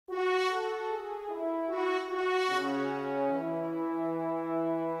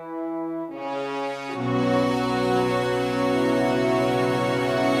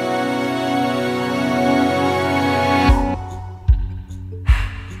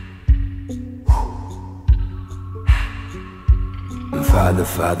Father,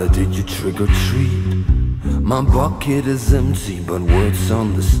 Father, did you trick or treat? My bucket is empty, but words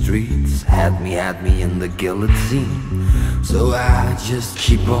on the streets had me in the guillotine. So I just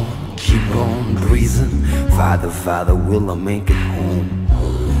keep on breathing. Father, Father, will I make it home?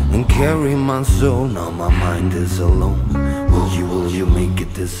 And carry my soul, now my mind is alone. Will you make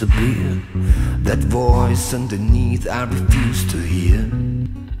it disappear? That voice underneath I refuse to hear.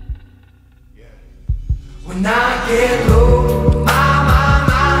 When I get low, my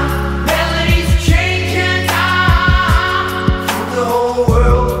melodies changing now. Feel the whole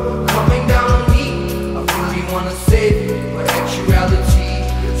world coming down on me. I really wanna save it, but actuality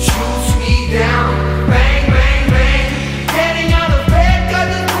shoots me down. Bang, bang, bang. Getting out of bed 'cause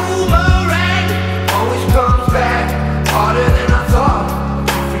the boomerang always comes back harder than I thought.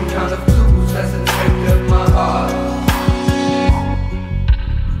 Different kind of blues has infected my heart.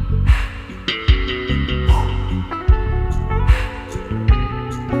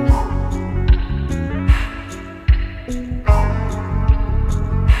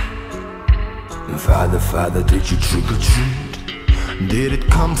 Father, Father, did you trick or treat? Did it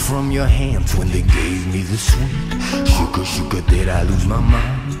come from your hands when they gave me the sweet? Sugar, did I lose my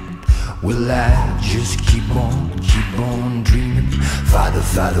mind? Will I just keep on dreaming? Father,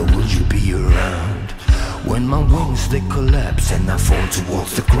 Father, will you be around? When my wings they collapse and I fall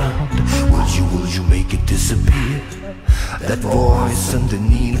towards the ground, will you make it disappear? That voice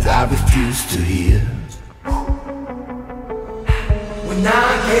underneath I refuse to hear. When I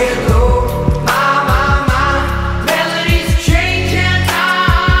get low, my melodies changing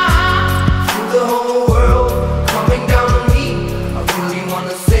now. Feel the whole world coming down on me. I really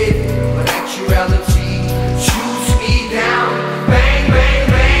wanna save it, but actuality shoots me down. Bang, bang,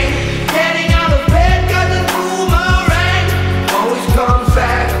 bang. Getting out of bed 'cause the boomerang always comes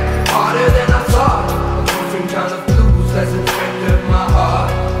back harder than I thought. A different kind of blues has infected my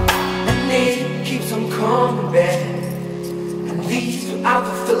heart, and it keeps on coming back. I'm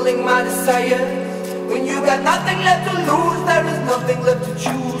fulfilling my desire. When you got nothing left to lose, there is nothing left to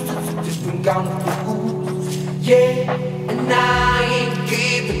choose. It's a different kind of blues, yeah. And I ain't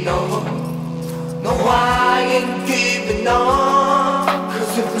giving up. No, I ain't giving up.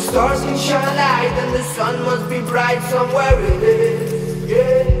 'Cause if the stars can shine light, then the sun must be bright somewhere it is,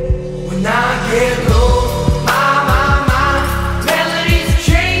 yeah.